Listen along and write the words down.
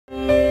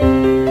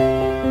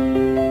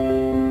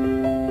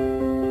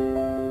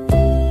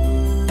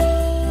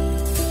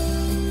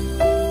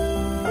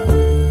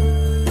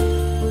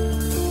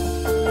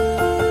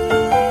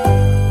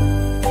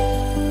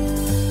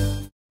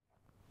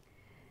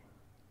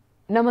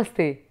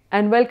Namaste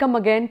and welcome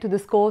again to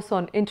this course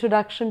on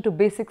Introduction to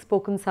Basic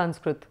Spoken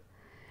Sanskrit.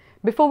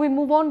 Before we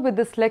move on with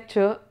this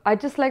lecture, I'd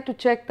just like to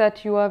check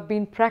that you have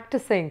been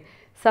practicing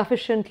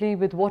sufficiently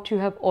with what you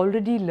have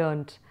already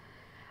learned.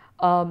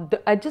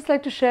 I'd just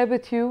like to share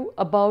with you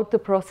about the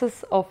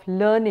process of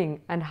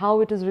learning and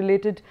how it is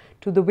related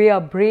to the way our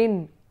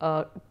brain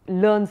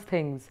learns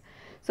things.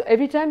 So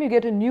every time you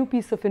get a new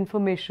piece of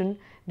information,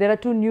 there are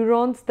two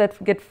neurons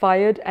that get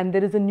fired and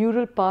there is a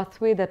neural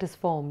pathway that is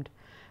formed.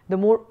 The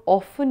more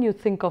often you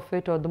think of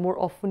it or the more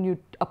often you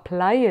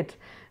apply it,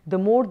 the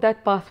more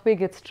that pathway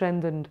gets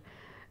strengthened.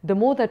 The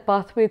more that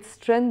pathway is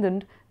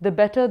strengthened, the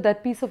better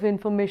that piece of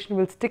information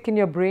will stick in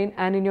your brain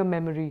and in your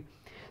memory.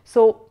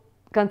 So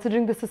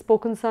considering this is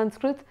spoken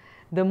Sanskrit,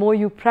 the more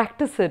you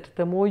practice it,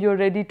 the more you're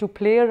ready to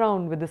play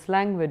around with this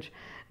language,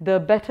 the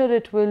better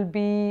it will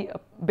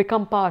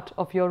become part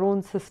of your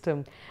own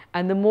system,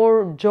 and the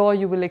more joy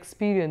you will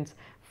experience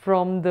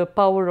from the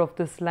power of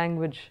this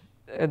language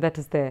that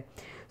is there.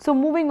 So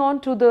moving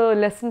on to the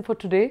lesson for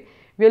today,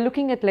 we are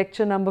looking at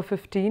lecture number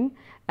 15,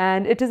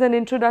 and it is an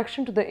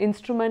introduction to the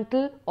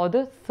instrumental or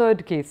the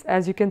third case,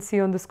 as you can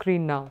see on the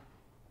screen now.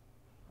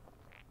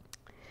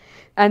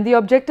 And the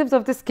objectives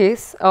of this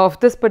case, of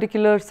this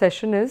particular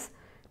session, is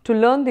to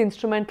learn the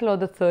instrumental or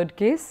the third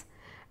case,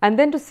 and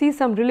then to see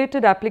some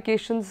related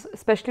applications,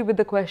 especially with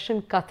the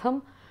question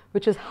katham,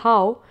 which is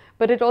how,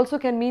 but it also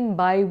can mean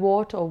by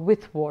what or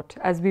with what,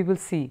 as we will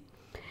see.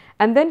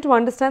 And then to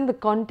understand the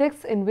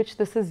context in which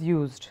this is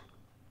used.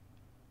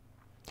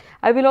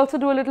 I will also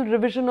do a little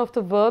revision of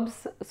the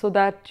verbs so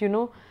that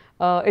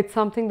it's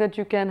something that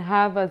you can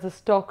have as a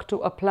stock to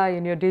apply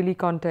in your daily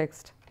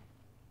context.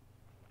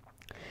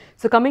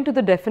 So coming to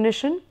the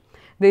definition,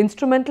 the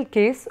instrumental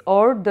case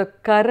or the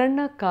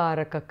karana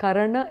karaka.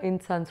 Karana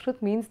in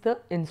Sanskrit means the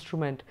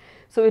instrument.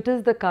 So it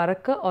is the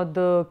karaka or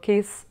the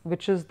case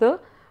which is the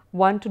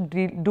one to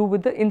do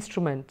with the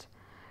instrumental.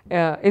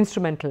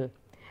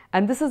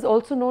 And this is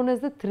also known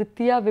as the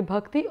Tritiya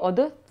Vibhakti or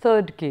the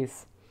third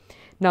case.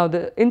 Now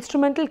the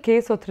instrumental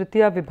case or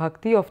Tritiya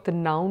Vibhakti of the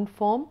noun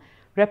form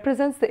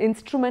represents the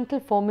instrumental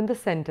form in the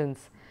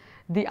sentence.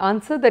 The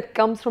answer that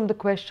comes from the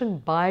question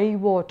by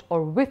what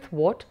or with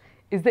what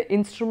is the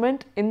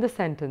instrument in the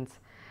sentence.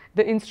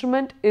 The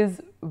instrument is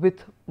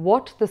with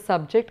what the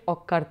subject or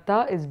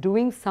karta is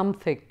doing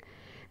something.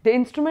 The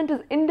instrument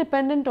is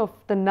independent of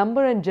the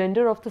number and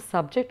gender of the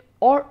subject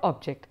or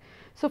object.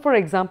 So for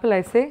example,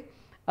 I say,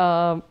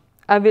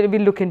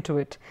 we'll look into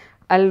it.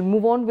 I'll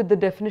move on with the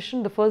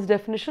definition, the first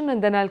definition,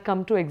 and then I'll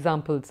come to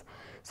examples.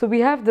 So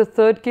we have the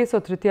third case or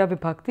Tritiya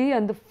Vibhakti,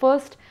 and the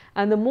first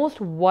and the most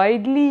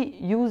widely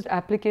used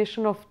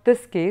application of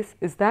this case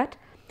is that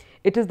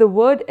it is the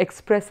word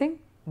expressing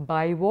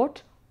by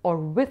what or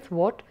with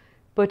what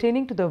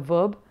pertaining to the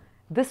verb.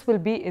 This will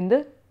be in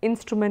the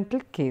instrumental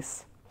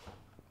case.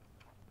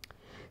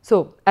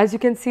 So as you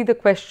can see, the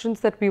questions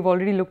that we've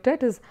already looked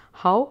at is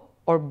how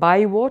or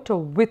by what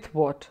or with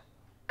what.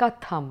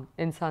 Katham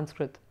in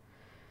Sanskrit.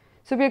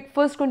 So we are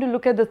first going to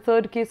look at the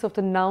third case of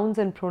the nouns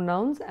and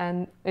pronouns,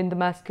 and in the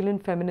masculine,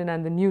 feminine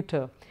and the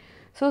neuter.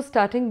 So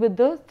starting with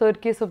the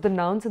third case of the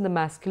nouns in the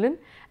masculine,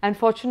 and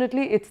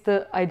fortunately it's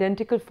the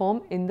identical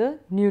form in the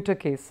neuter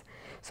case.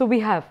 So we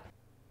have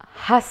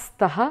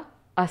hastaha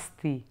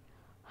asti,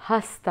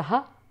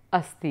 hastaha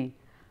asti,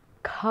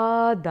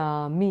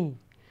 khadami,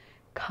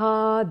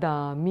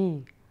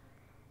 khadami,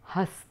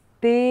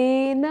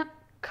 hastena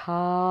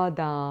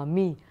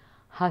khadami,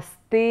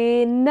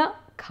 hastena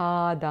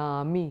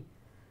khadami,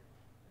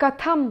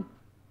 katham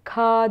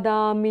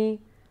khadami,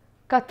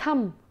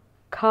 katham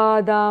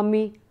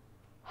khadami,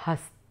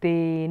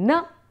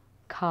 hastena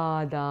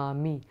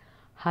khadami,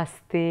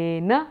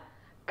 hastena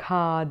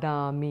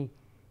khadami.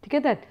 Do you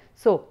get that?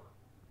 So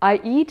I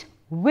eat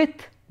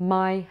with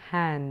my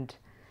hand.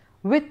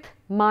 With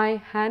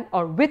my hand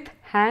or with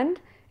hand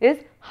is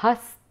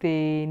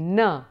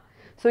hastena.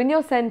 So in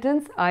your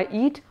sentence, I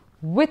eat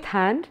with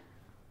hand,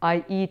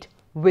 I eat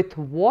with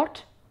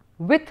what?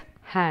 With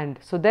hand.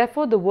 So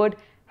therefore the word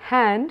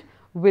hand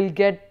will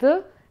get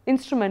the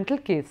instrumental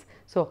case.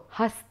 So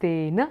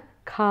hastena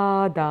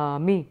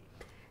khadami,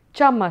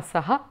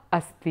 chamasaha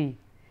asti,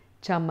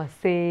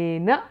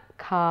 chamasena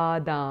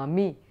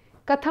khadami,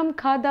 katham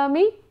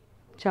khadami,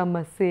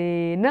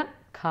 chamasena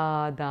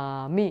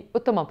khadami.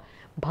 Uttamam.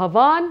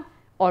 Bhavan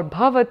or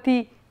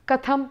bhavati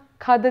katham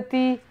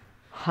khadati,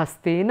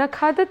 hastena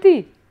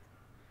khadati,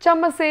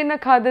 chamasena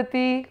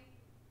khadati.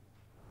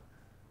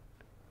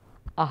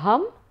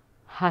 Aham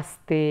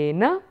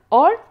hastena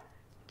or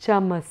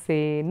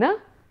chamasena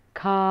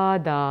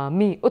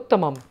khadami.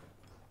 Uttamam.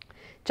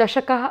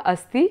 Chashakah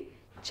asti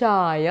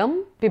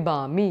chayam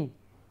pibami.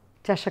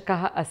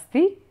 Chashakah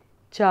asti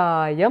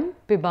chayam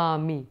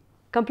pibami.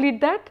 Complete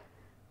that.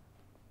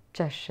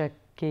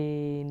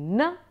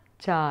 Chashakena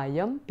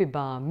chayam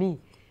pibami.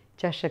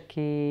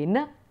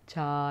 Chashakena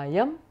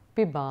chayam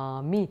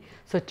pibami.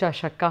 So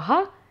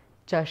chashakah,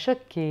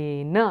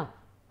 chashakena,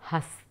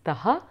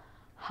 hastaha,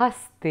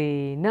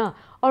 hastena.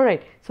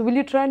 Alright, so will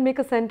you try and make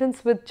a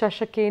sentence with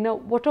chashakena?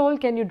 What all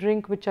can you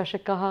drink with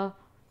chashakaha?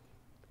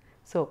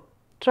 So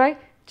try.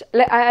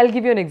 I'll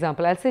give you an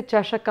example. I'll say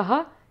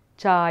chashakaha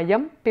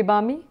chayam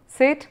pibami.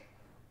 Say it.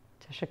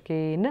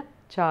 Chashakena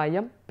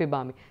chayam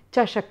pibami.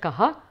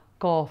 Chashakaha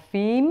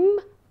coffeem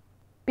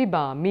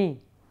pibami.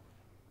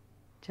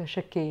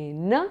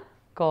 Chashakena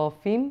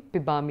coffeem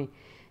pibami.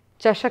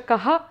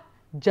 Chashakaha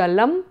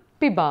jalam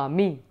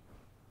pibami.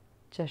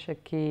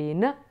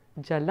 Chashakena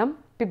jalam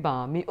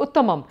pibami.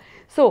 Uttamam.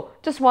 So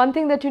just one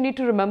thing that you need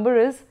to remember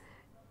is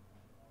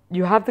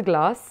you have the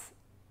glass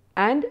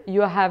and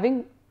you are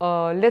having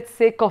let's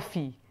say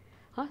coffee.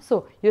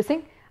 So you're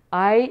saying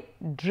I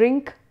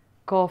drink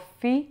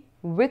coffee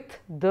with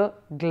the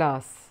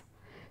glass.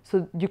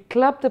 So you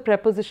club the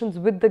prepositions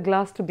with the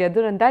glass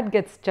together and that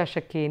gets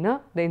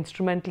chashakena, the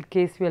instrumental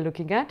case we are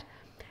looking at.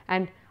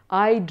 And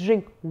I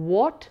drink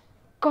what?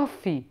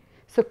 Coffee.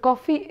 So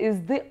coffee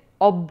is the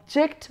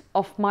object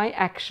of my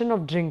action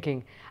of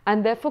drinking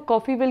and therefore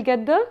coffee will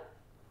get the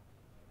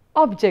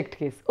object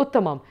case.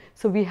 Uttamam.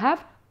 So we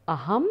have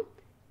aham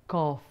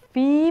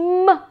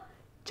coffeem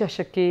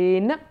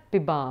chashakena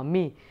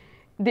pibami.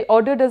 The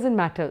order doesn't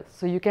matter.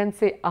 So you can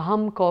say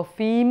aham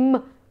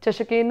coffeem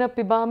chashakena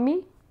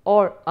pibami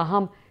or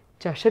aham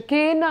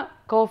chashakena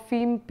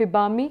coffeem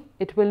pibami.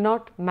 It will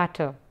not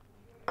matter.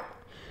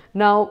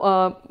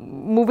 Now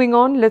moving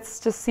on, let's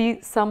just see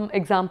some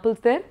examples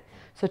there.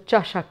 So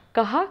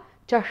chashakaha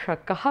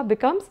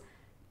becomes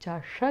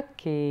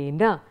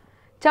chashakena.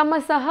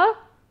 Chamasaha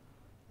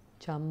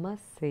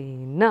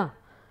chamasena.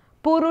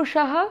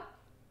 Purushaha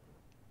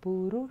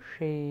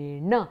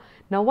purushena.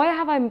 Now why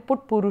have I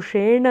put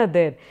purushena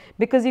there?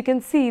 Because you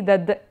can see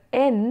that the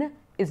N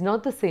is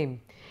not the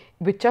same.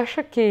 With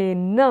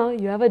chashakena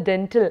you have a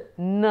dental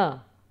na.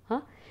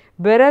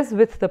 Whereas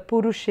with the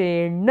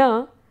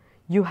purushena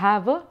you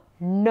have a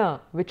na,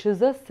 which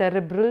is a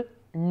cerebral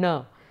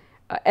na,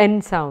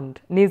 N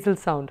sound, nasal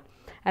sound.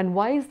 And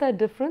why is that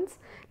difference?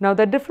 Now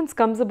that difference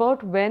comes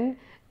about when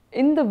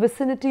in the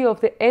vicinity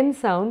of the N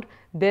sound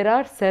there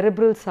are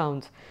cerebral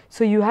sounds.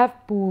 So you have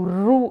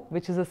puru,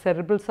 which is a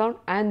cerebral sound,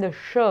 and the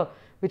sh,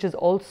 which is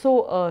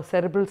also a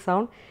cerebral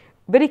sound,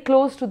 very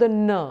close to the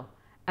n,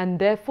 and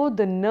therefore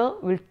the n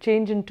will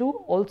change into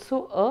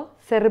also a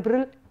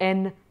cerebral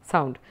N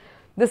sound.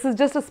 This is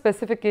just a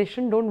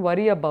specification, don't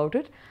worry about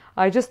it.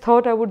 I just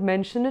thought I would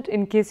mention it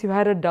in case you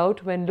had a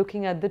doubt when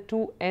looking at the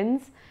two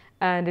N's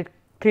and it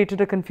created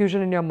a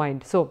confusion in your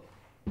mind. So,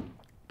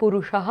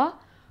 Purushaha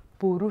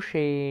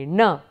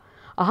Purushena.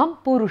 Aham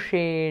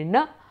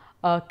Purushena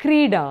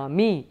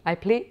Kridami. I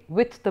play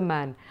with the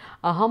man.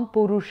 Aham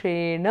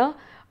Purushena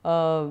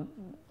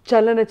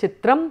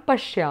Chalanachitram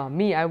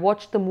Pashyami. I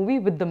watch the movie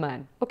with the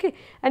man. Okay.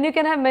 And you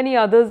can have many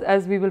others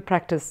as we will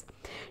practice.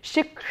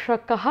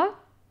 Shikshakaha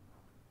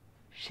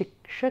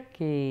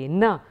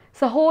Shikshakena.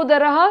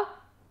 Sahodaraha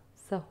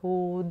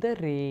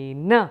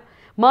Sahodarena.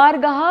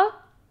 Margaha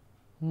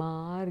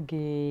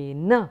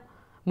Margena.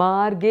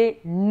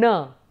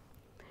 Margena.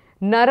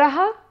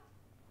 Naraha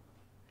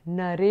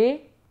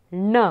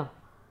Narena.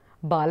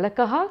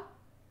 Balakaha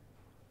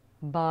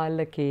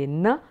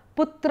Balakena.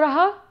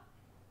 Putraha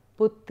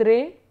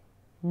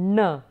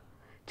Putrena.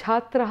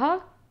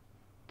 Chhatraha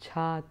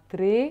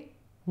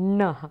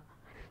Chhatrena.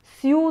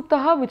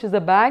 Syutaha, which is a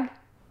bag,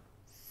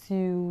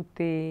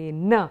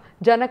 Syutena.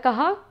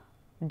 Janakaha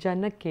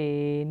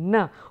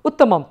Janakena.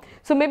 Uttamam.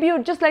 So maybe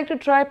you'd just like to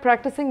try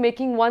practicing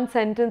making one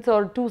sentence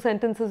or two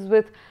sentences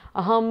with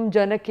Aham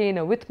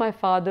Janakena, with my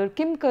father.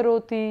 Kim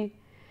karoti?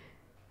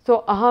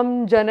 So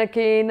Aham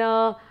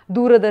Janakena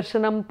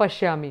Duradarshanam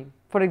Pashyami,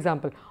 for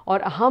example. Or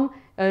Aham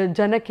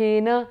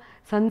Janakena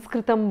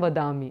Sanskritam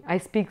Vadami. I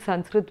speak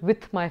Sanskrit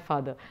with my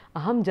father.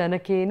 Aham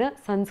Janakena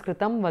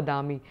Sanskritam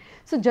Vadami.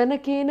 So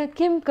Janakena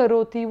Kim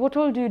karoti? What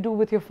all do you do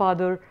with your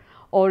father?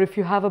 Or if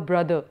you have a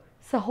brother,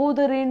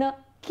 Sahodarena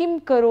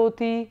Kim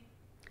karoti?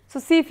 So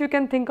see if you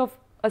can think of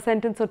a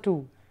sentence or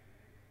two.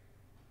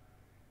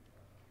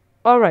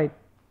 Alright,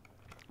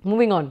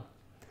 moving on.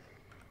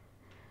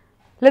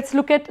 Let's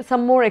look at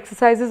some more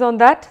exercises on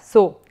that.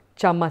 So,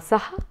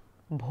 Chamasaha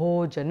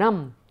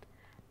Bhojanam.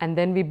 And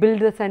then we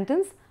build the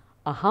sentence,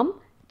 Aham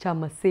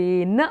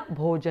Chamasena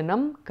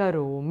Bhojanam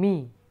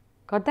Karomi.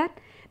 Got that?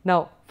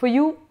 Now, for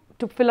you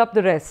to fill up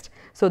the rest.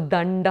 So,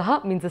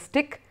 Dandaha means a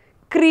stick.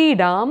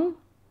 Kridam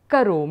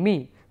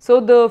Karomi. So,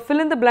 the fill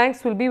in the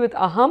blanks will be with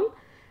aham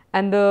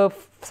and the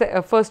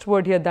first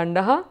word here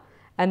dandaha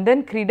and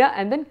then krida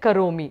and then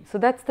karomi. So,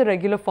 that is the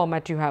regular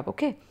format you have.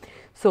 Okay.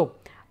 So,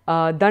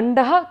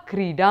 dandaha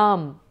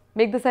kridam.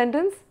 Make the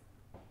sentence.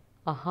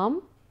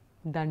 Aham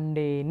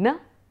dandena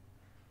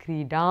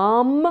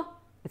kridam.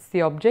 It's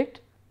the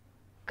object.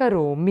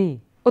 Karomi.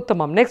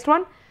 Uttamam. Next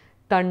one.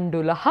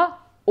 Tandulaha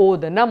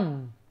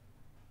odanam.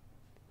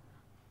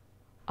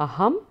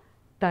 Aham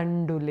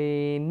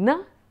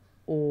tandulena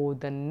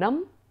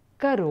odanam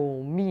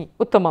karomi.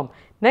 Uttamam.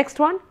 Next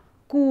one.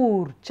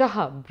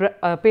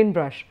 Kurchaha,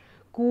 paintbrush.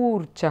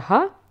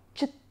 Kurchaha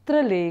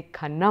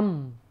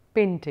chitralekhanam,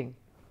 painting.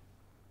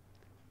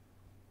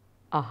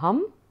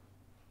 Aham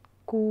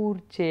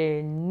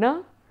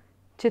kurchena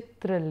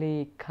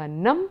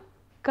chitralekhanam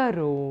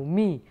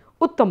karomi.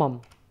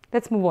 Uttamam.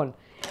 Let's move on.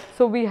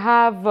 So we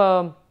have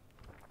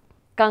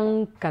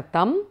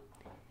Kankatam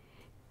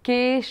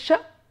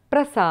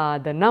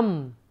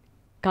Keshaprasadanam.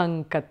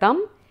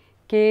 Kankatam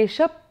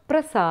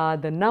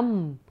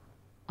Keshaprasadanam.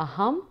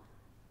 Aham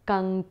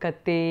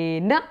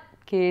Kankatena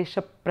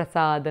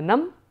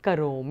Keshaprasadanam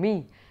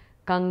karomi.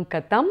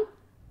 Kankatam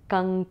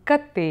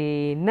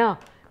Kankatena.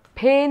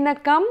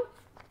 Phenakam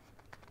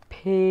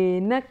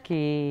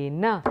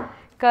Phenakena.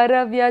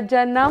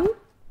 Karavyajanam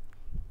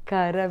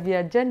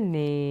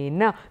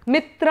Karavyajanena.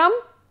 Mitram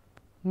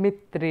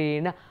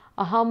Mitrena.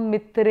 Aham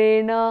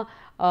Mitrena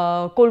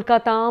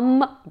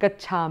Kolkatam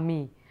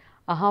gacchami.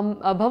 Aham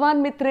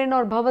Bhavan Mitrena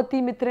or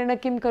Bhavati Mitrena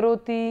kim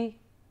karoti?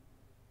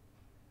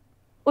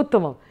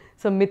 Uttamam.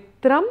 So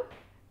Mitram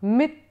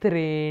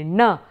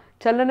Mitrena.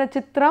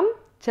 Chalanachitram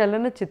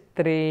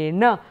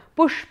Chalanachitrena.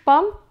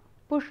 Pushpam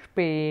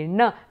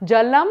Pushpena.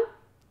 Jalam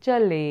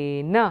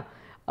Jalena.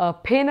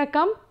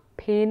 Phenakam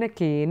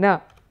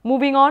Phenakena.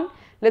 Moving on,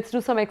 let's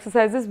do some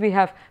exercises. We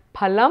have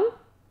Phalam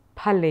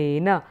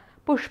Phalena.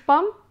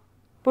 Pushpam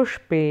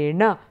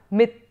Pushpena.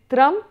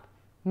 Mitram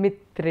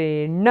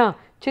Mitrena.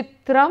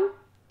 Chitram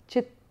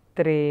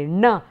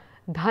Chitrena.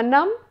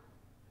 Dhanam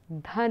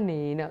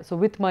Dhanena. So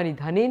with money,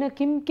 Dhanena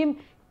kim kim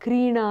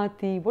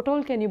krinati. What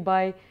all can you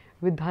buy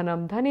with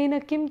Dhanam?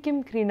 Dhanena kim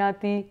kim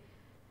krinati.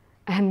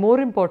 And more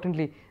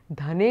importantly,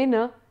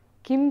 Dhanena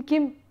kim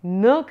kim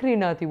na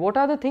krinati. What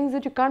are the things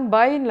that you can't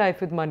buy in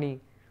life with money?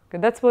 Okay,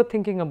 that's worth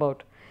thinking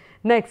about.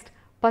 Next,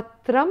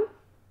 Patram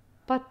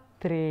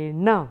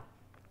Patrena.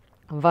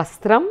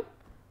 Vastram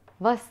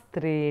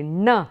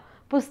Vastrena.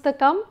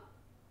 Pustakam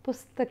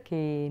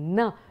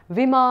Pustakena.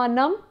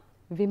 Vimanam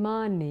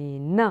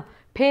Vimanena.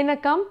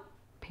 Phenakam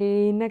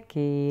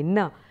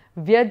Phenakena.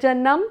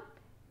 Vyajanam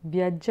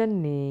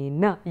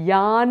Vyajanena.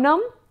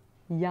 Yanam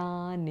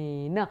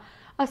Yanena.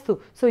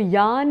 Astu. So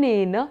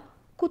Yanena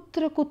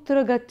kutra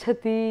kutra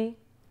gacchati.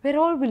 Where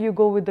all will you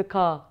go with the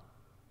car?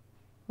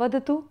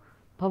 Vadatu.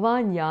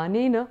 Bhavan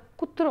Yanena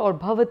kutra or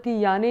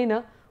Bhavati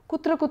Yanena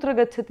kutra kutra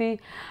gacchati.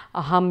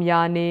 Aham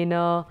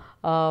Yanena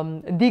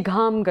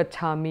Digham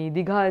gacchami.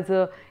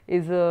 Digha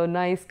is a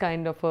nice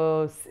kind of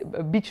a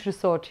beach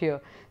resort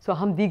here. So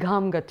aham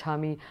Digham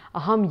gacchami.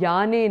 Aham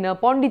Yanena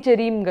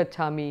Pondicherrim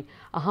gacchami.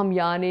 Aham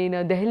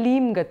Yanena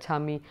Dehlim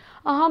gacchami.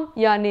 Aham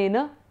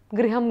Yanena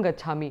Griham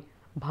gacchami.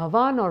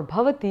 Bhavan or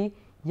Bhavati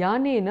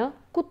Yanena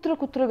kutra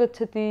kutra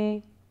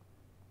gacchati.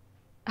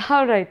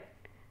 Alright.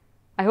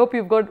 I hope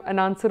you've got an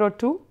answer or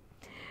two.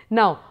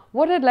 Now,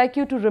 what I'd like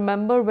you to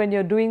remember when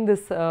you're doing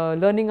this,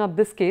 learning of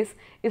this case,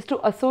 is to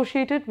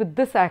associate it with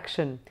this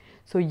action.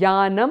 So,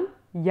 Yanam,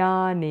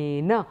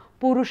 Yanena,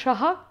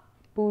 Purushaha,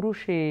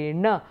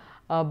 Purushena,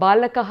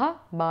 Balakaha,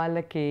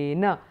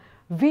 Balakena,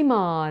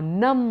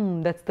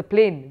 Vimanam, that's the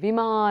plane,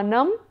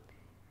 Vimanam,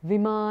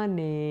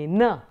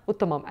 Vimanena,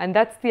 Uttamam, and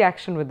that's the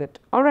action with it.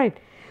 Alright,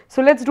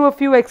 so let's do a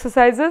few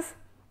exercises.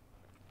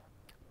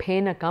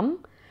 Phenakam,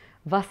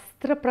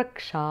 Vastra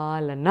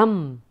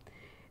Prakshalanam.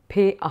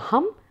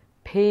 Aham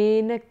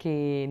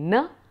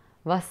Phenakena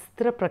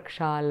Vastra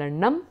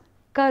Prakshalanam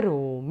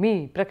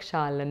karomi.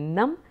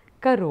 Prakshalanam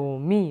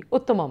karomi.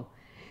 Uttamam.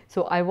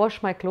 So I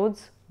wash my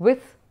clothes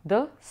with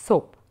the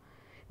soap.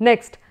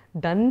 Next,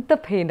 Danta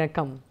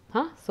Phenakam.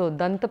 So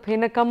Danta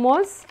Phenakam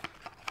was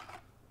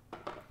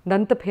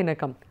Danta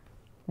Phenakam.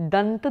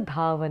 Danta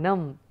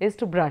Dhavanam is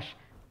to brush.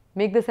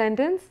 Make the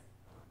sentence.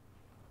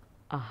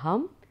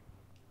 Aham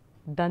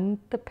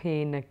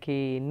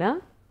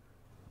Dantaphenakena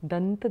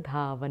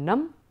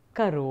Dantadhavanam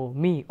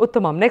karomi.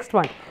 Uttamam. Next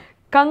one.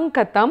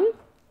 Kankatam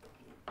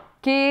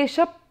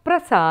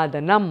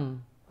Keshaprasadanam.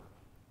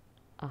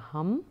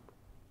 Aham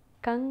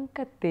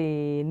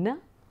Kankatena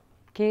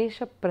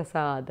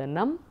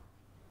Keshaprasadanam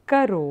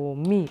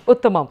karomi.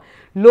 Uttamam.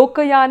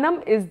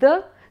 Lokayanam is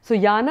the, so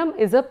Yanam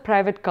is a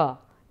private car.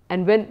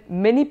 And when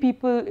many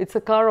people, it's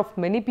a car of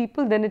many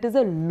people, then it is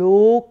a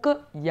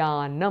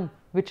Lokayanam,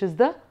 which is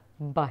the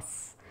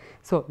bus.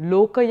 So,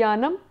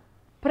 Lokayanam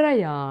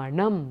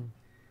Prayanam.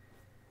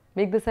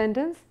 Make the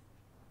sentence.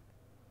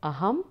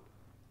 Aham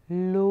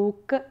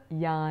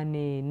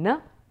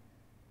Lokayanena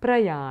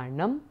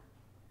Prayanam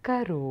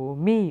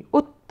karomi.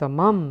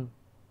 Uttamam.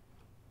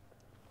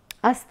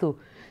 Astu.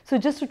 So,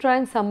 just to try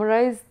and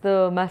summarize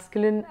the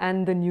masculine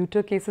and the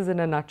neuter cases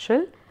in a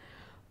nutshell.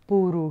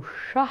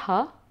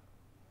 Purushaha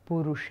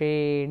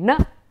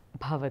Purushena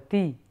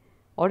Bhavati.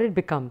 Or it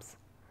becomes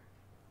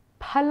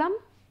Phalam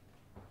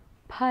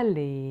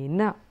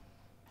Phalena.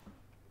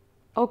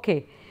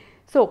 Okay,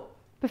 so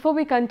before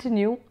we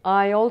continue,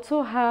 I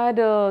also had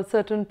a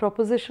certain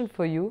proposition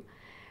for you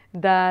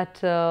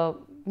that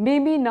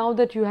maybe now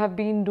that you have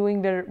been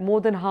doing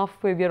more than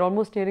halfway, we are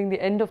almost nearing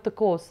the end of the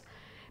course,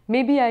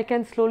 maybe I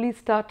can slowly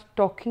start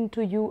talking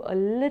to you a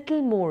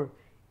little more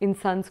in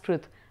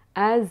Sanskrit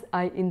as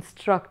I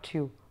instruct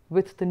you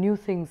with the new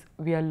things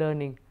we are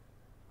learning.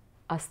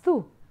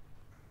 Astu?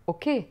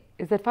 Okay,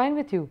 is that fine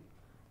with you?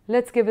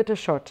 Let's give it a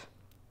shot.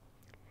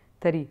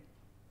 Tari,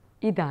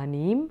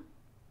 Idanim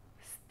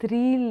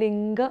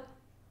Strilinga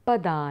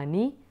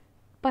Padani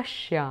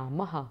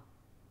Pashyamaha.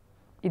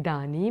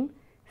 Idanim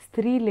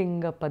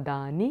strilinga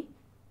padani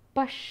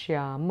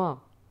pashyama.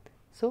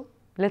 So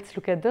let's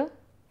look at the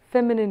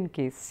feminine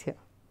case here.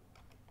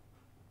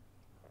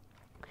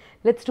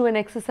 Let's do an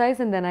exercise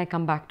and then I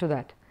come back to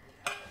that.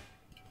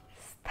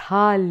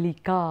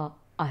 Sthalika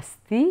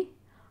asti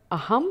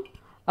aham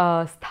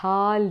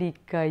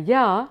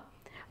sthalikaya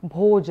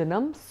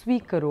bhojanam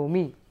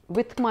swikaromi.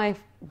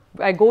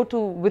 I go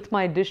with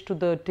my dish to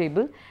the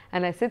table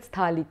and I said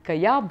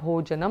sthalikaya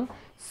bhojanam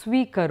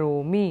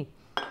swikaromi.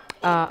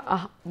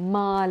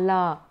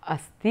 Mala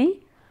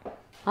asti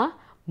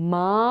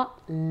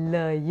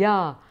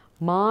malaya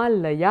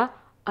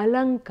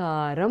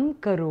alankaram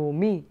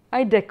karomi.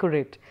 I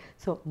decorate.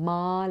 So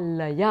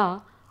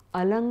malaya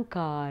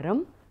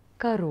alankaram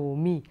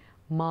karomi.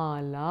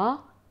 Malaya.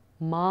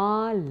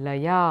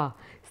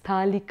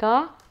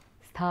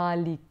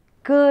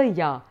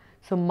 Sthalikaya.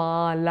 So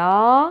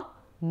malaya.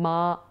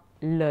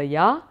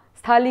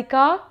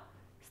 Sthalikaya.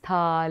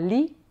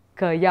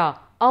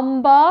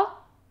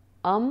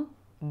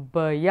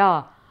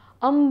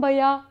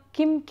 Ambaya.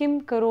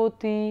 Kim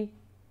karoti?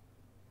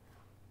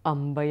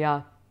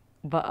 Ambaya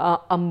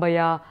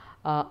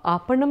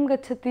apanam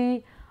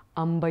gachati.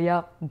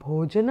 Ambaya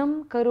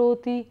bhojanam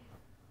karoti.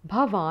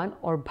 Bhavan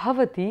or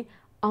bhavati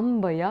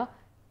ambaya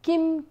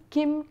kim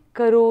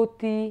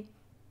karoti.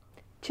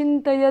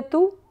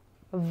 Chintayatu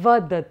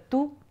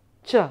vadatu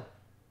cha.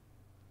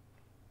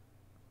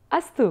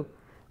 Astu.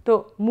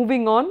 So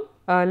moving on,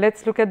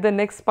 let's look at the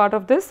next part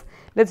of this.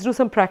 Let's do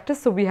some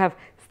practice. So we have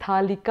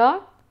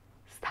sthalika,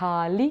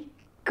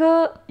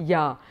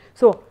 sthalikaya.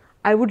 So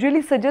I would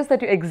really suggest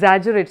that you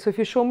exaggerate. So if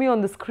you show me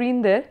on the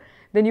screen there,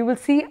 then you will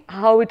see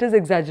how it is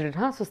exaggerated.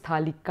 So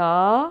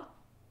sthalika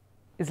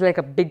is like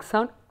a big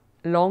sound,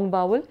 long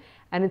vowel,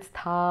 and it's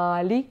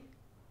sthalikaya.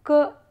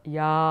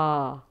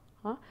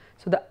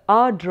 So the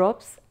a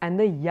drops and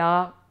the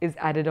ya is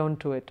added on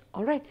to it.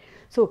 All right.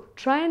 So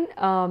try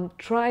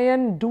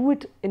and do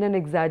it in an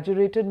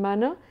exaggerated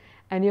manner,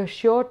 and you're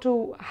sure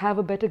to have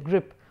a better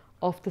grip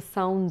of the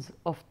sounds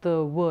of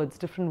the words,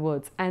 different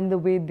words, and the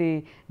way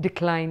they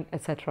decline,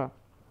 etc.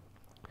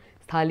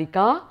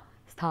 Sthalika,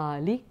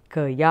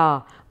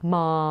 sthalikaya,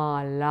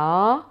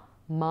 malaya.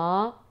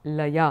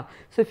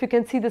 So if you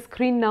can see the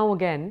screen now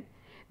again,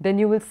 then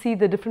you will see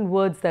the different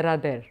words that are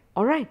there.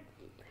 All right.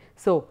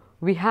 So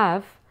we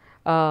have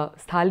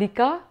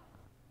sthalika,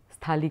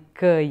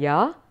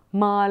 sthalikaya,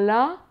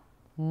 mala,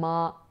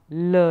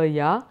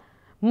 malaya,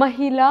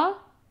 mahila,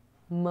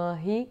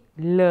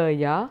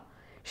 mahilaya,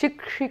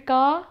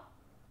 shikshika,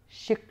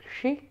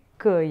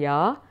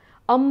 shikshikaya,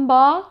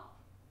 amba,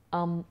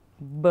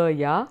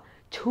 ambaya,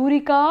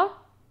 churika,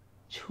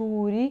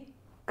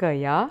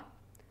 churikaya,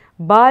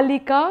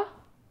 balika,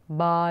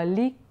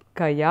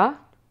 balikaya,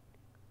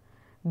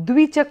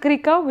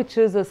 dvichakrika, which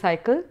is a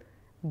cycle,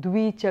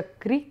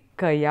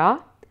 dvichakrikaya,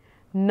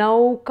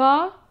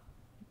 nauka,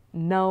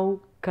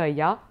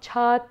 naukaya,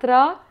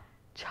 chhatra,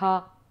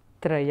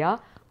 chhatraya,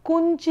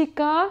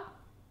 kunchika,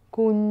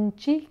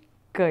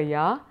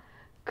 kunchikaya,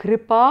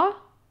 kripa,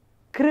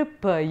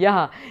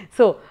 kripaya.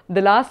 So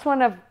the last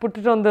one I've put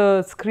it on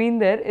the screen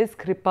there is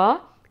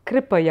kripa,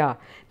 kripaya.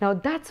 Now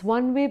that's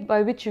one way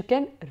by which you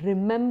can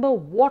remember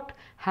what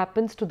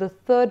happens to the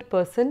third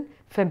person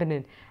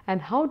feminine.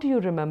 And how do you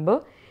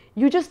remember?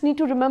 You just need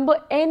to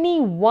remember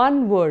any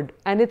one word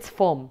and its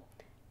form,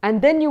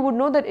 and then you would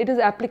know that it is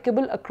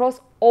applicable across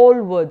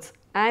all words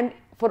and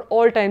for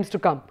all times to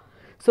come.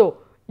 So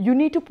you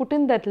need to put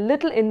in that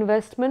little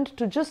investment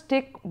to just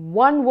take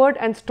one word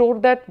and store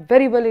that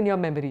very well in your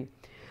memory.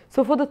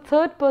 So for the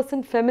third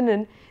person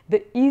feminine,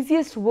 the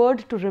easiest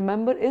word to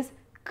remember is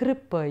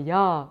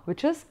kripaya,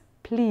 which is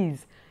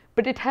please,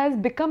 but it has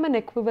become an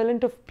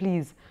equivalent of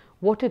please.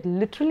 What it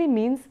literally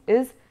means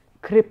is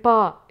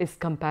kripa is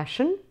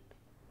compassion,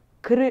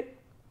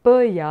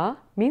 kripaya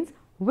means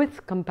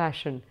with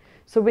compassion.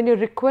 So when you're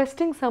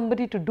requesting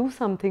somebody to do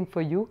something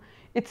for you,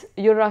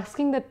 you're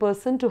asking that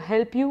person to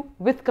help you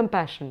with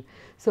compassion.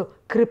 So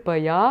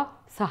kripaya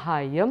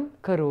sahayam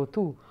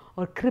karotu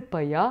or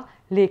kripaya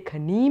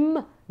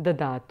lekhanim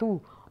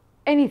dadatu,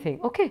 anything.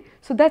 Okay,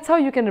 so that's how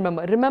you can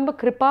remember. Remember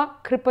kripa,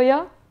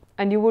 kripaya,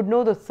 and you would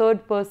know the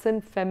third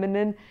person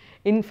feminine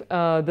in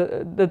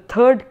the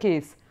third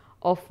case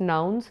of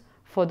nouns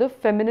for the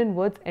feminine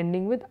words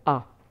ending with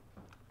a.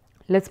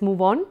 Let's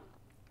move on.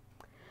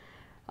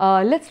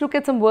 Let's look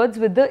at some words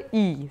with the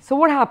E. So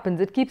what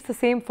happens? It keeps the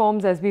same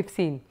forms as we've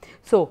seen.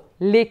 So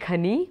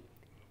lekhani,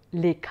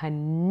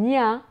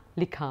 lekhanya,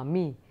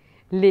 likhami.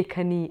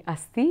 Lekhani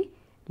asti,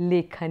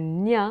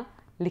 lekhanya,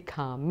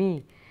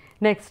 likhami.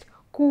 Next,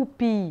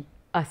 kupi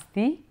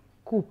asti,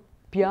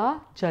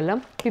 kupya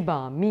jalam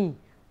pibami.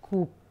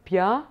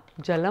 Kupya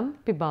jalam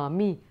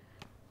pibami.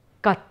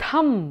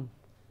 Katham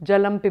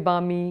jalam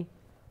pibami.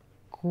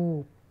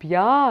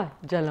 Kupya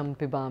jalam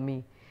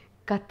pibami.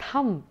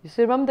 Katham, you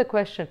see, remember the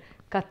question,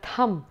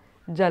 Katham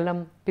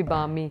jalam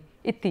pibami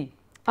iti.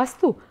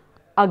 Astu,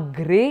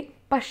 agre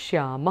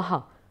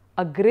pashyamaha.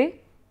 Agre,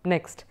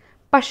 next.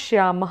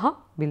 Pashyamaha,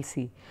 we'll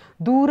see.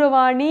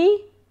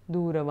 Duravani,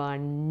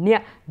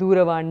 duravanya,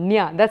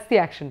 duravanya, that's the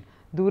action.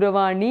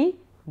 Duravani,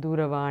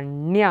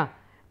 Duravanya.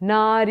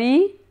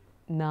 Nari,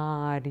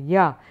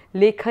 Narya.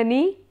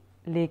 Lekhani,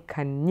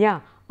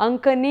 Lekhanya.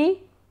 Ankani,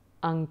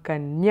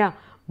 Ankanya.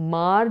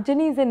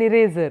 Marjani is an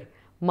eraser.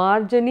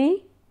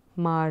 Marjani,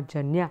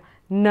 Marjanya.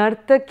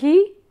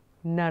 Nartaki,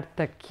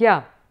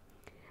 Nartakya.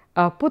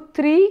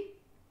 Putri,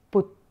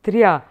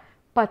 Putrya.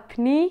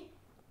 Patni,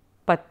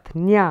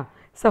 Patnya.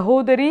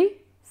 Sahodari,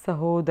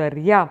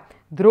 Sahodarya.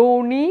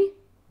 Droni,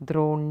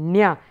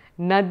 Dronya.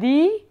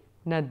 Nadi,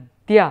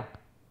 Nadya.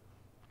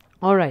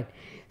 Alright,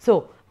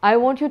 so I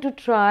want you to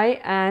try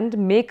and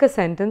make a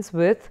sentence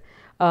with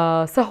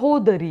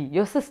Sahodari,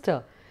 your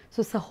sister.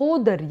 So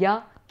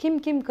Sahodarya, kim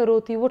kim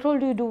karoti, what all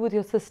do you do with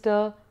your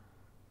sister?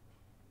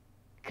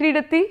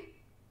 Kridati,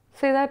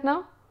 say that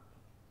now.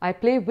 I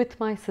play with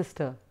my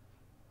sister.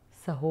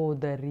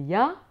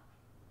 Sahodarya,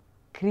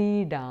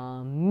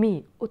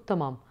 kridami,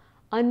 uttamam.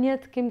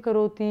 Anyat kim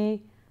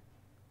karoti,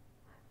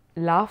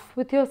 laugh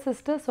with your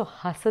sister. So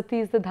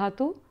hasati is the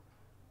dhatu.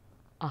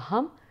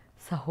 Aham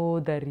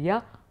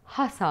sahodarya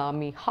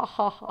hasami, ha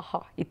ha ha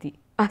ha iti.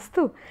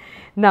 Astu.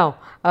 Now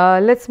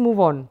let's move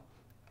on.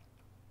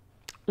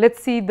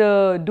 Let's see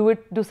do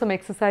some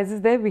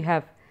exercises there. We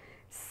have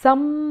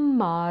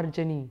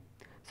sammarjani.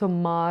 So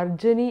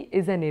marjani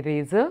is an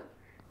eraser.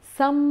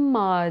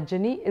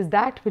 Sammarjani is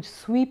that which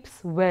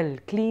sweeps well,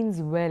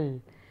 cleans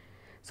well.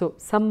 So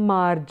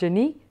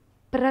sammarjani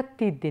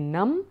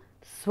pratidinam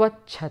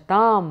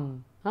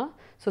swachhatam.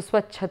 So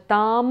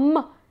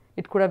swachhatam,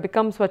 it could have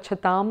become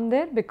swachhatam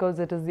there because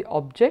it is the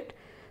object.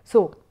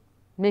 So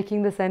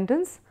making the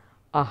sentence,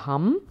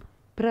 aham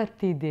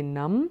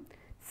pratidinam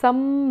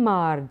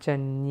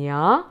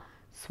sammarjanya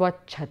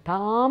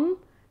swachhatam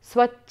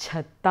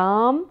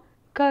swachhatam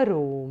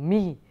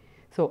karomi.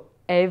 So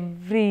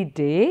every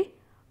day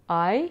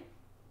I,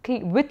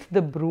 with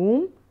the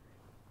broom,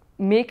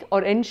 make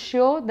or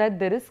ensure that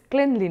there is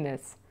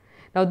cleanliness.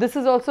 Now this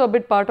is also a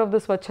bit part of the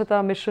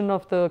Swachhata mission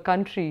of the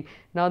country,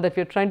 now that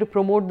we are trying to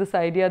promote this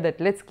idea that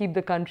let's keep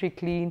the country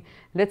clean,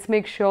 let's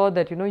make sure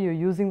that you're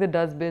using the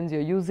dustbins,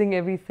 you're using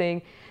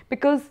everything,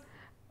 because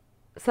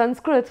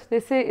Sanskrit, they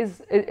say,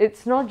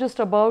 it's not just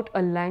about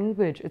a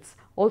language, it's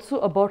also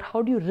about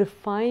how do you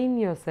refine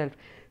yourself.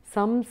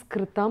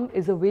 Sanskritam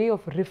is a way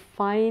of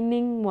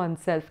refining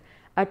oneself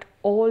at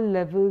all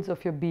levels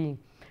of your being,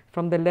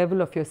 from the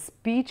level of your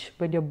speech,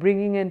 when you're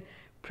bringing in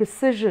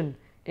precision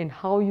in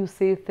how you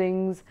say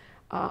things,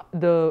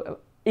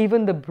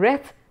 even the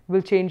breath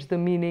will change the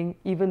meaning,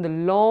 even the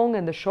long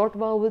and the short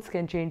vowels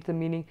can change the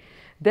meaning.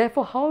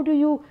 Therefore, how do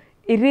you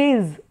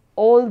erase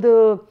all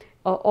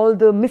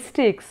the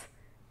mistakes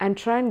and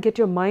try and get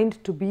your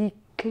mind to be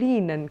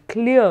clean and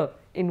clear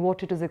in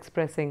what it is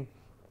expressing?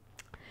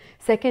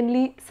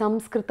 Secondly,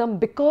 Sanskritam,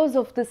 because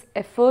of this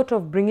effort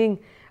of bringing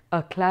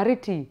a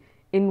clarity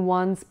in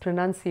one's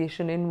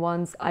pronunciation, in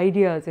one's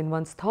ideas, in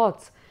one's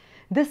thoughts,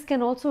 this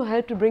can also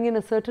help to bring in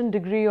a certain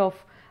degree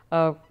of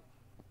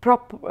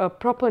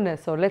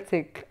properness, or let's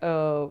say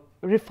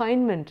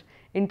refinement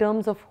in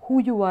terms of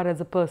who you are as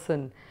a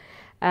person.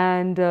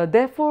 And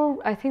therefore,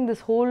 I think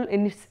this whole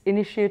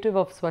initiative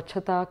of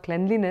Swachhata,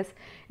 cleanliness,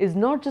 is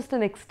not just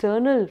an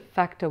external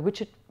factor, which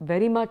it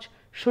very much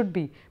should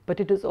be, but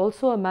it is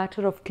also a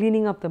matter of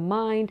cleaning up the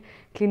mind,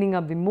 cleaning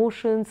up the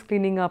emotions,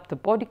 cleaning up the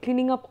body,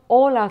 cleaning up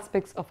all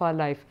aspects of our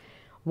life.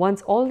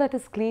 Once all that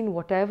is clean,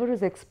 whatever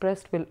is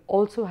expressed will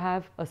also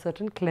have a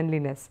certain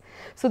cleanliness.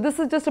 So this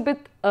is just a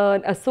bit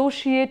an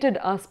associated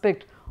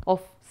aspect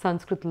of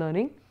Sanskrit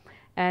learning,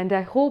 and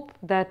I hope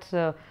that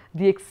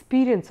the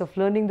experience of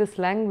learning this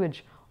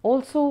language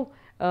also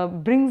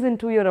brings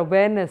into your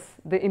awareness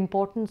the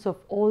importance of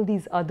all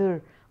these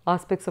other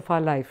aspects of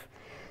our life.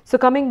 So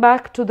coming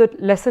back to the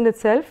lesson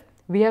itself,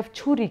 we have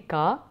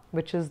Churika,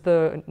 which is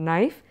the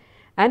knife,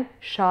 and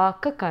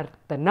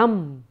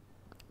Shakakartanam.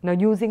 Now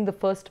using the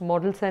first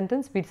model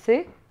sentence, we'd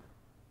say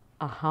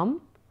Aham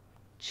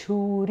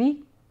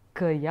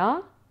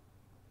Churikaya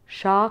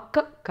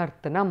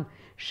Shakakartanam.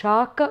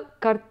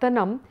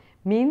 Shakakartanam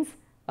means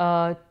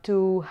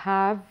to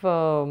have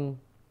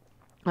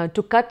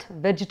to cut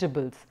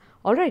vegetables.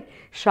 Alright,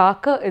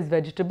 Shaka is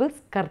vegetables,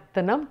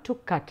 Kartanam to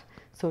cut.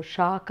 So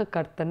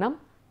Shakakartanam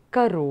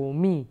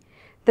karomi.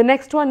 The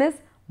next one is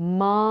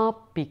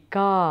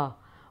Mapika.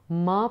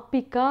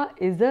 Mapika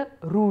is a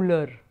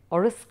ruler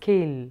or a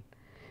scale.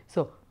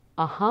 So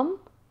aham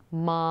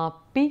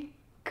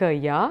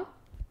mapikaya.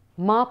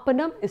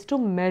 Mapanam is to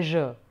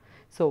measure.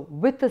 So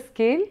with a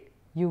scale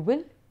you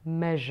will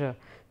measure.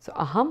 So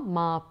aham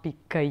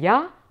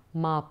mapikaya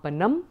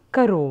mapanam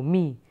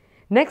karomi.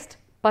 Next,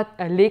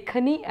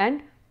 lekhani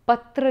and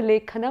patra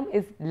lekhanam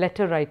is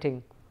letter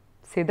writing.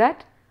 Say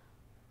that.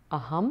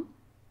 Aham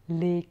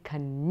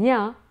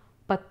lekhanya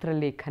patra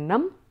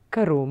lekhanam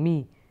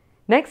karomi.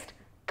 Next,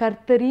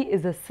 kartari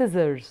is a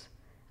scissors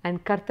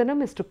and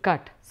kartanam is to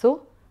cut.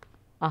 So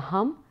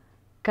aham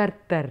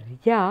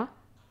kartarya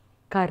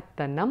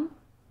kartanam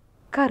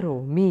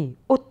karomi.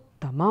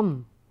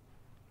 Uttamam.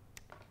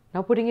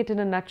 Now putting it in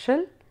a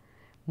nutshell,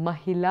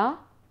 mahila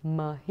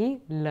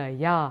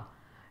mahilaya,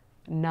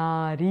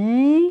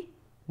 nari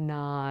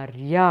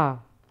Narya.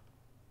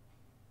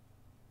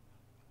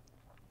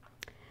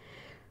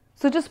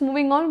 So just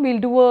moving on,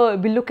 we'll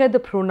look at the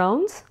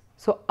pronouns.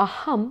 So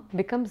aham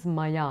becomes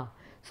maya.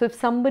 So if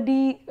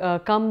somebody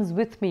comes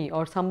with me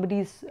or somebody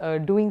is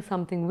doing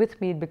something with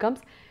me, it becomes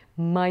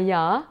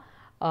maya.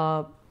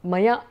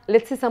 Maya.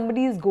 Let's say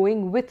somebody is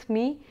going with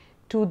me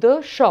to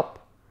the shop.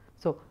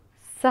 So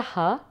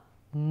saha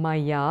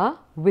maya,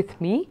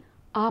 with me,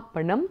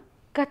 aapanam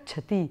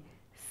gacchati.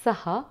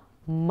 Saha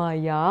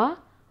maya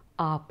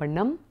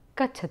aapanam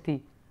gacchati.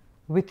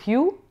 With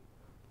you,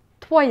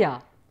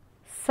 tvaya.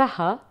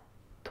 Saha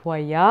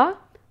tvaya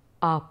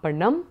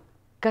aapanam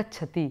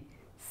gacchati.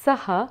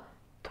 Saha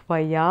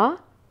tvaya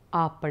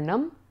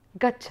aapanam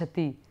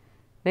gacchati.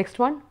 Next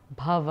one,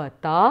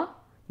 bhavata,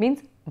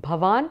 means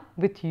bhavan,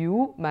 with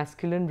you,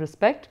 masculine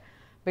respect,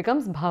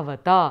 becomes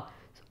bhavata.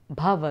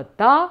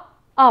 Bhavata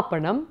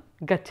aapanam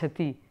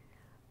gacchati.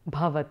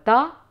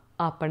 Bhavata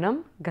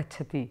aapanam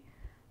gacchati.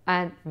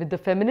 And with the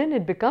feminine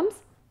it becomes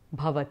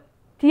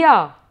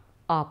bhavatya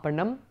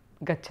aapanam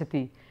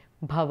gacchati.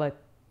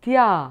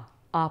 Bhavatya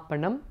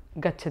aapanam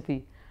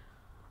gacchati.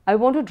 I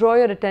want to draw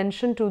your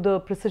attention to the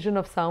precision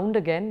of sound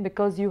again,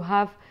 because you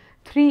have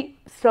three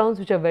sounds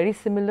which are very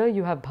similar.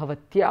 You have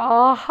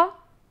bhavatyaha,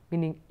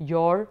 meaning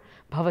your,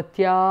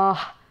 bhavatyah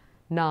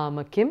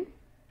nama kim.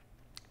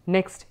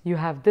 Next you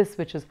have this,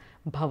 which is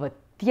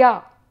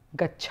bhavatya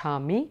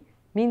gacchami,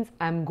 means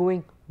I am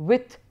going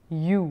with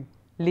you,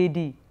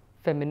 lady,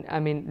 feminine, I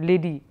mean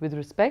lady with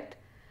respect.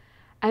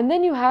 And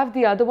then you have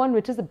the other one,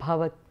 which is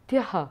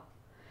bhavatyaha.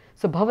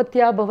 So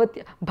bhavatya,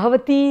 bhavatya,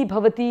 bhavati,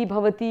 bhavati,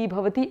 bhavati,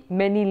 bhavati,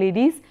 many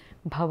ladies.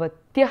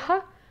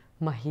 Bhavatyaha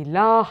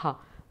mahilaha.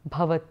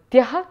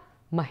 Bhavatyaha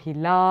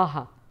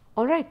mahilaha.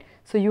 Alright,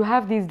 so you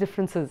have these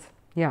differences.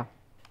 Yeah.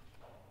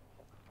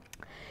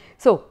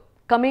 So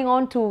coming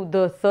on to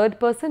the third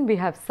person, we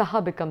have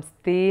saha becomes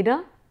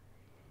tena,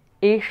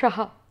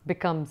 eshaha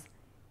becomes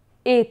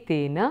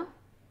etena,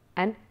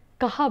 and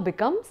kaha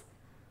becomes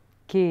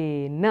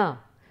kena.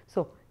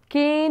 So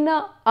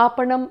kena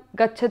aapanam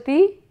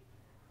gacchati,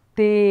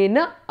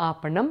 tena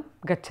aapanam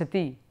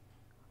gacchati.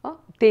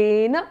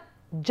 Tena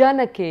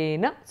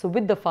janakena, so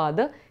with the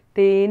father,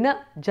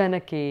 tena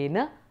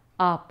janakena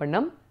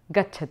aapanam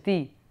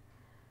gacchati.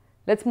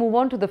 Let's move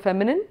on to the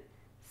feminine.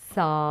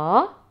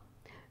 Sa,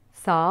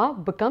 sa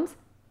becomes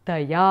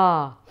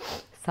taya.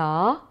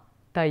 Sa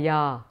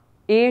taya.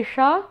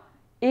 Esha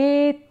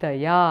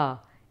etaya.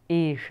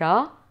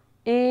 Esha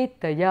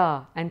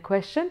etaya. And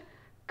question,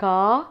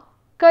 ka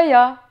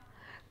kaya.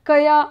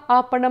 Kaya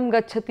aapanam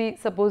gacchati,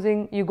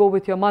 supposing you go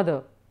with your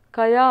mother.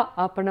 Kaya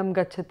aapanam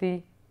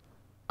gacchati.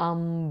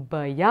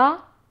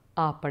 Ambaya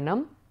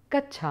aapanam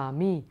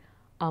gacchami.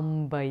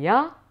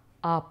 Ambaya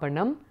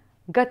aapanam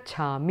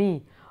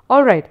gacchami.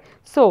 Alright,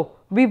 so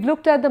we've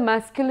looked at the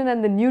masculine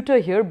and the neuter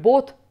here.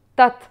 Both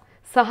tat,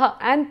 saha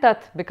and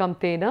tat become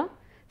tena.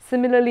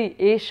 Similarly,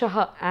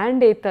 eshaha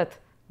and etat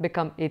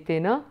become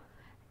etena.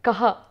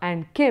 Kaha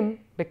and kim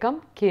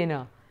become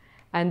kena.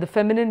 And the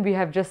feminine we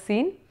have just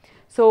seen.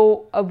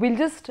 So we'll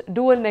just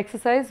do an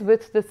exercise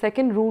with the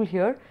second rule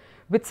here,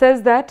 which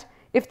says that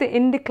if the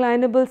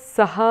indeclinable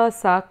saha,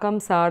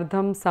 sakam,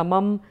 sardham,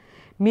 samam,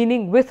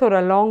 meaning with or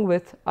along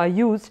with, are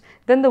used,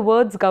 then the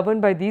words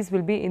governed by these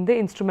will be in the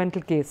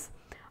instrumental case.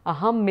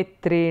 Aham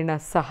mitrena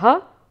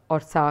saha or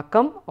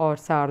sakam or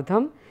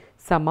sardham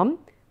samam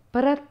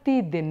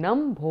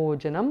pratidinam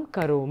bhojanam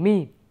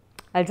karomi.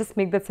 I'll just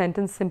make that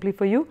sentence simply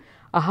for you.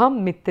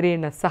 Aham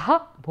mitrena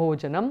saha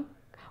bhojanam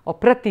or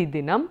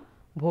pratidinam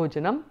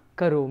bhojanam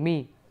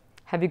karomi.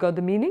 Have you got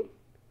the meaning?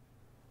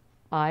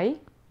 I,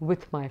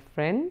 with my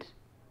friend,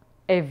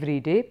 every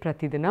day,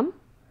 pratidinam,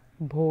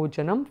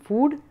 bhojanam,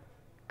 food,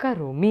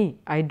 karomi,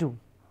 I do.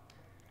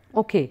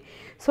 Okay,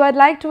 so I'd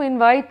like to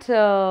invite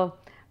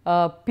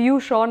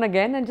Piyush on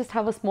again and just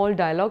have a small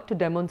dialogue to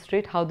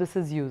demonstrate how this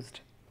is used.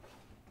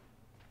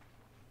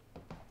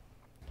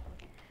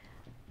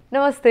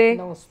 Namaste.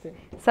 Namaste.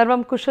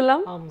 Sarvam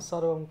kushalam?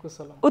 Sarvam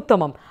kusalam.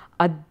 Uttamam.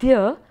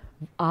 Adya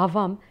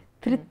avam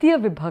tritiya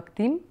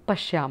vibhaktim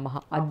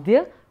pashyamaha.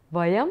 Adya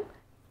vayam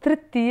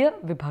tritiya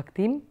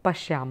vibhaktim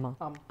pashyama.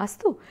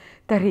 Astu.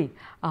 Tari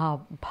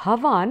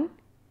bhavan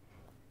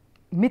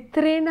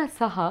mitrena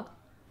saha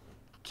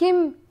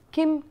kim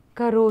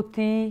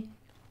karoti?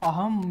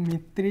 Aham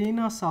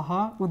mitrena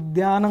saha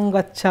udyanam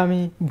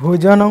gacchami,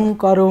 bhojanam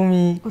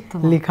karomi,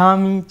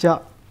 likhami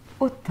cha.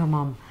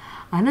 Uttamam.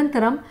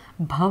 Anantaram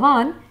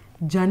bhavan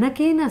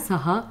janakena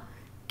saha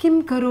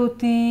kim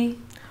karoti?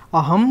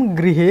 Aham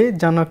grihe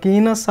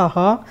janakena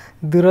saha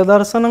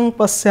duradarshanam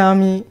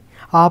pashyami,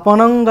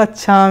 aapanam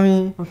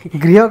gacchami,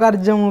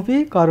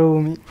 grihakaryamupi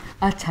karomi.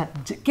 Acha,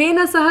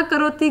 kena saha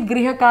karoti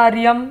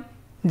grihakaryam?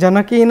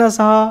 Janakena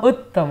saha.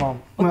 Uttamam.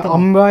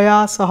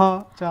 Ambaya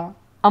saha cha.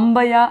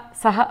 Ambaya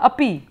saha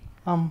api.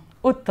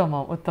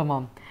 Uttamam,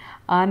 uttamam.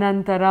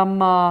 Anantaram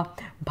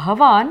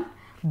bhavan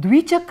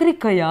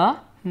dvichakrikaya.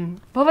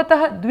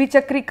 Bhavatah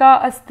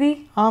dvichakrika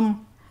asti?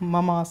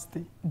 Mama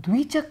asti.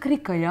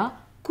 Dvichakrikaya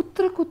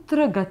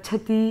kutra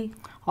gacchati?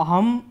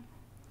 Aham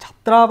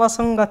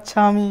छात्रावासं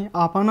गच्छामि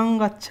आपणं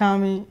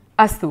गच्छामि.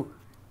 Astu.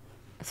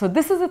 So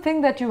this is the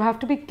thing that you have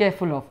to be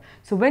careful of.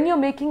 So when you're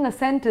making a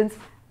sentence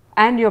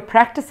and you're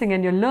practicing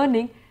and you're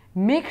learning,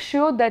 make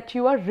sure that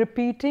you are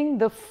repeating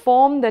the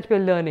form that we're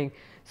learning.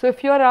 So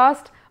if you're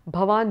asked,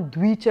 Bhavan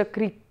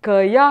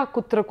dvichakrikaya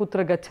kutra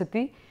kutra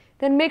gachati,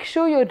 then make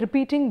sure you're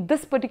repeating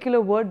this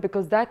particular word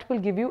because that will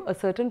give you a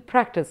certain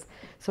practice.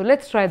 So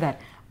let's try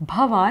that.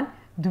 Bhavan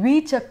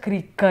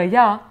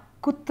dvichakrikaya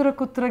kutra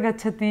kutra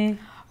gachati.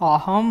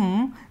 अहं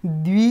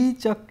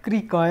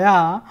द्विचक्रिकया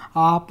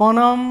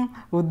आपणम्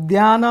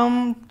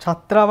उद्यानं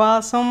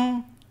छात्रावासं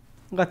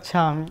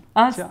गच्छामि.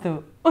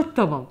 Astu,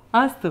 uttamam,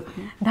 astu.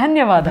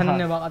 Dhanyavadah.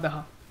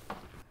 धन्यवादः.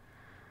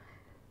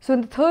 So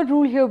in the third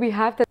rule here we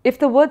have that if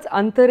the words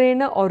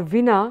antarena or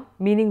vina,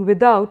 meaning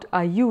without,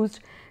 are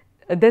used,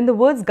 then the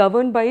words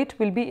governed by it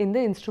will be in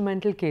the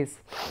instrumental case.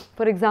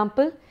 For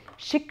example,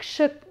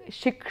 shikshakena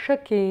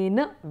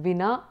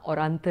vina or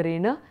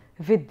antarena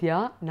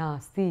vidya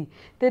nasti.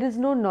 There is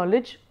no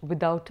knowledge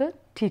without a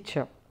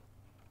teacher.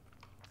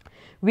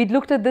 We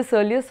looked at this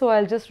earlier, so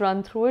I'll just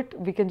run through it.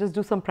 We can just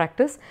do some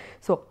practice.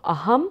 So,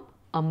 aham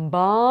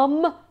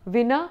ambam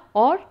vina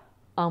or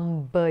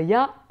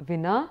ambaya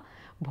vina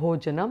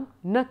bhojanam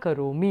na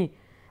karomi.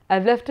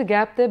 I've left a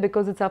gap there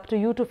because it's up to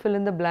you to fill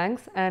in the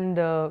blanks and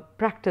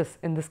practice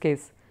in this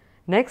case.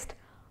 Next,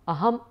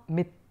 aham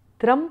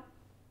mitram.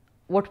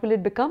 What will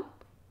it become?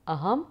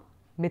 Aham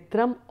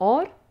mitram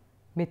or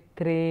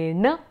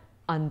mitrena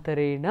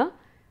antarena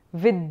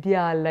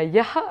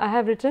vidyalayah I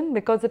have written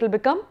because it will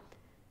become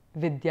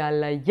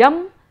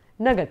vidyalayam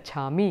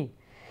nagachami.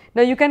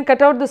 Now you can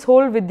cut out this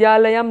whole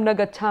vidyalayam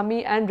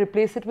nagachami and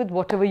replace it with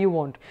whatever you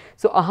want.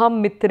 So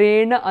aham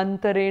mitrena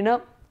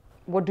antarena,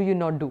 what do you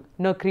not do?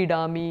 Na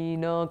kridami,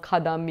 na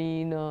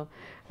khadami, na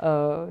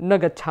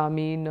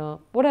nagachami, na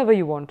whatever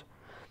you want.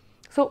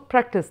 So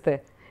practice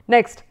there.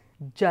 Next,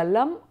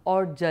 jalam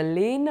or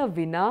jalena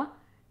vina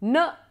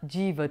na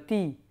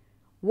jivati.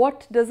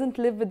 What doesn't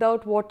live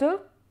without water?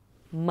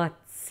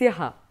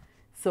 Matsyaha.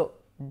 So,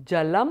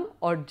 jalam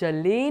or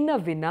jalena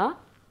vina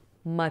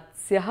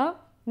matsyaha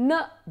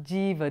na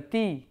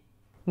jivati.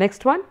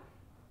 Next one,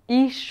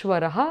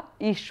 ishwaraha,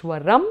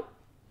 ishwaram.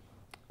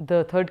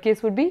 The third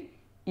case would be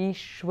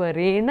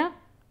ishwarena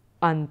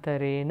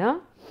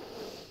antarena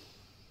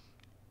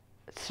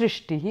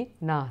srishtihi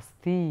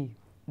nasti.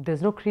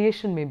 There's no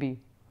creation maybe.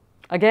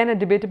 Again a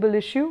debatable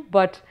issue,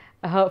 but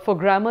for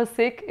grammar's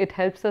sake, it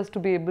helps us to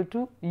be able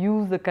to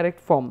use the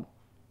correct form.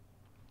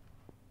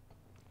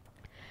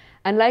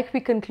 And like we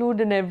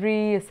conclude in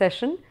every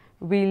session,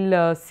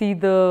 we'll see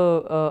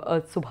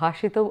the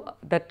Subhashita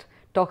that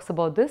talks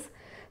about this.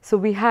 So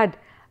we had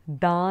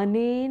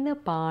Danena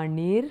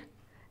Panir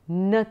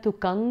Natu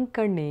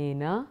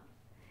Kankanena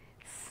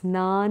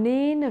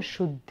Snanena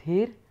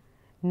Shuddhir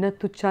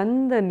Natu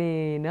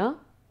Chandanena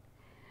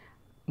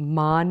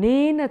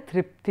Manena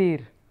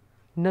Triptir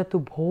Natu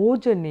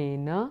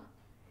Bhojanena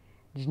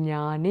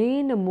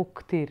Jnanena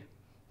muktir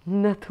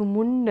natu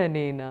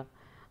mundanena.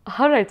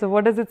 Alright, so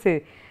what does it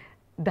say?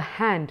 The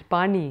hand,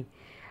 pani,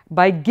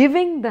 by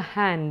giving the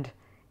hand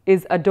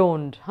is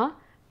adorned,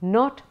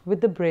 not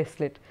with the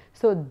bracelet.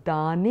 So,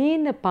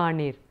 danena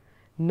panir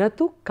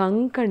natu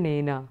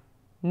kankanena.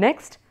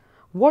 Next,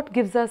 what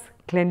gives us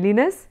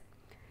cleanliness?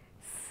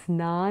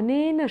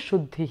 Snanena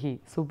shuddhihi.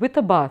 So, with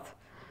a bath,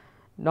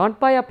 not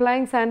by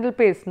applying sandal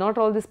paste, not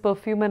all this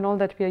perfume and all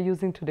that we are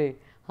using today.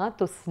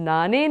 So,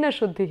 snanena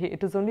shuddhihi,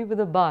 it is only with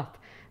a bath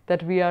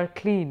that we are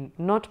clean,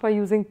 not by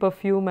using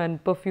perfume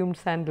and perfumed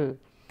sandal.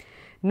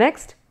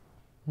 Next,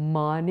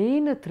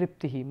 manena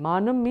triptihi.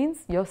 Manam means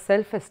your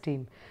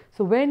self-esteem.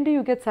 So, when do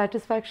you get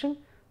satisfaction?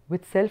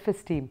 With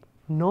self-esteem,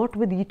 not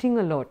with eating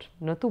a lot.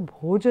 Natu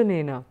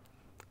bhojanena.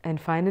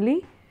 And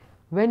finally,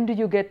 when do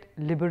you get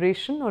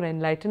liberation or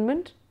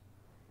enlightenment?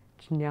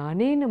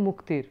 Jnanena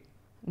muktir.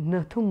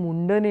 Natu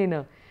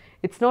mundanena.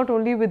 It's not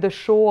only with the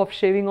show of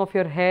shaving off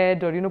your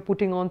head or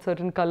putting on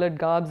certain colored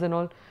garbs and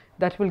all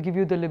that will give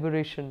you the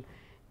liberation.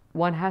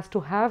 One has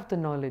to have the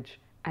knowledge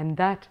and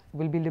that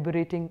will be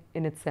liberating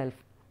in itself.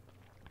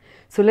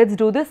 So let's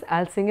do this.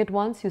 I'll sing it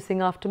once, you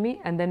sing after me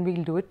and then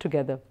we'll do it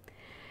together.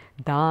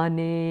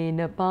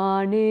 Danena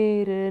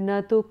panir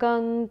natu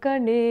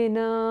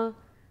kankanena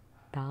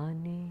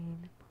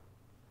Danena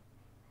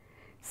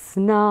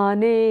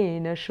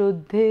Snanena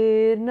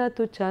shuddhir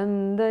natu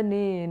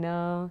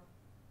chandanena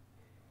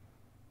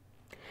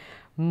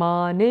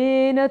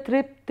Manena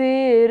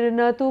triptir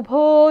natu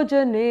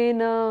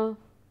bhojanena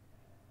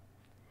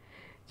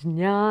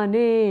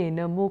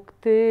Jnanena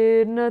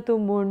muktir natu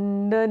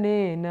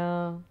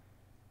mundanena.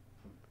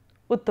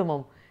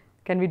 Uttamam.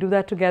 Can we do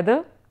that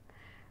together?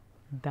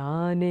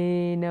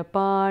 Danena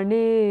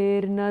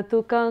panir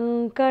natu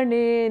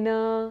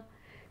kankanena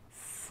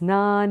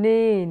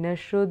Snanena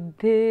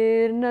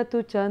shuddhir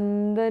natu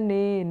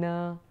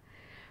chandanena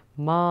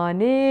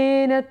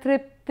Manena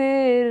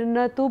triptir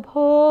natu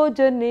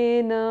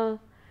bhojanena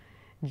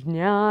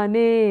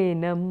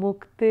Jnanena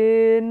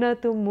muktir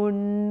natu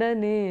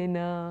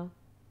mundanena.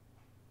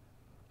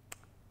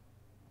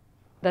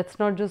 That's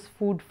not just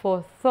food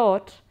for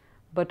thought,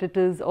 but it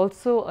is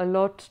also a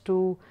lot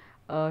to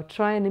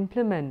try and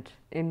implement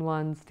in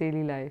one's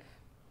daily life.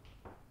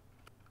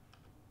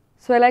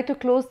 So I like to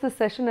close this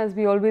session, as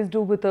we always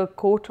do, with a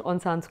quote on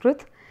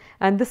Sanskrit,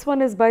 and this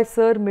one is by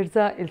Sir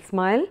Mirza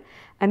Ismail,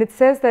 and it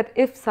says that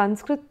if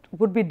Sanskrit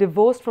would be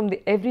divorced from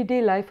the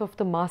everyday life of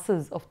the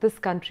masses of this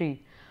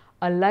country,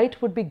 a light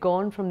would be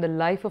gone from the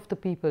life of the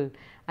people,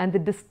 and the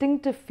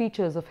distinctive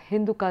features of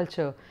Hindu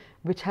culture,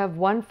 which have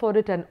won for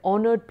it an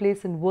honoured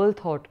place in world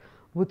thought,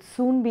 would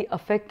soon be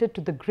affected to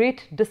the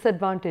great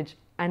disadvantage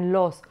and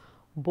loss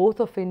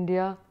both of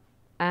India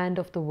and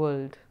of the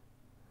world.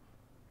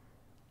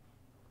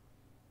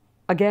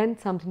 Again,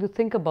 something to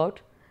think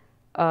about,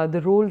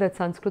 the role that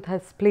Sanskrit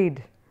has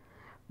played.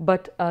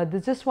 But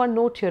there's just one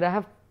note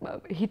here.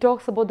 He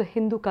talks about the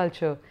Hindu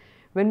culture.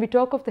 When we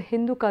talk of the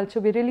Hindu culture,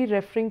 we're really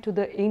referring to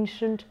the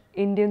ancient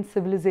Indian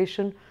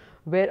civilization,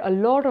 where a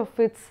lot of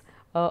its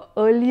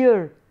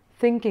earlier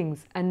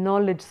thinkings and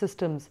knowledge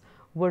systems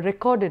were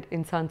recorded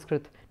in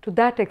Sanskrit. To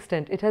that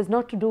extent, it has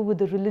not to do with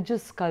the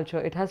religious culture.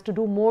 It has to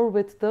do more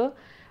with the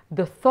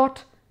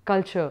thought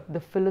culture, the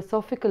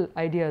philosophical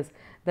ideas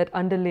that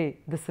underlay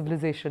the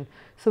civilization.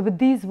 So with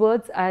these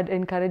words, I'd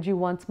encourage you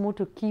once more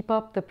to keep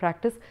up the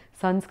practice.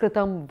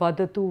 Sanskritam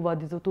vadatu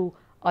vaditatu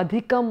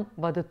adhikam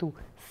vadatu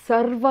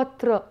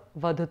sarvatra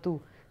vadatu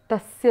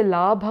tasya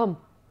labham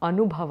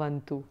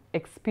anubhavantu.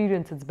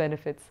 Experience its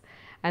benefits,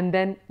 and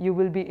then you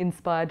will be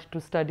inspired to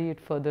study it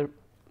further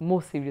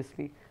more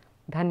seriously.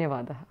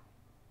 Dhanyavadaha.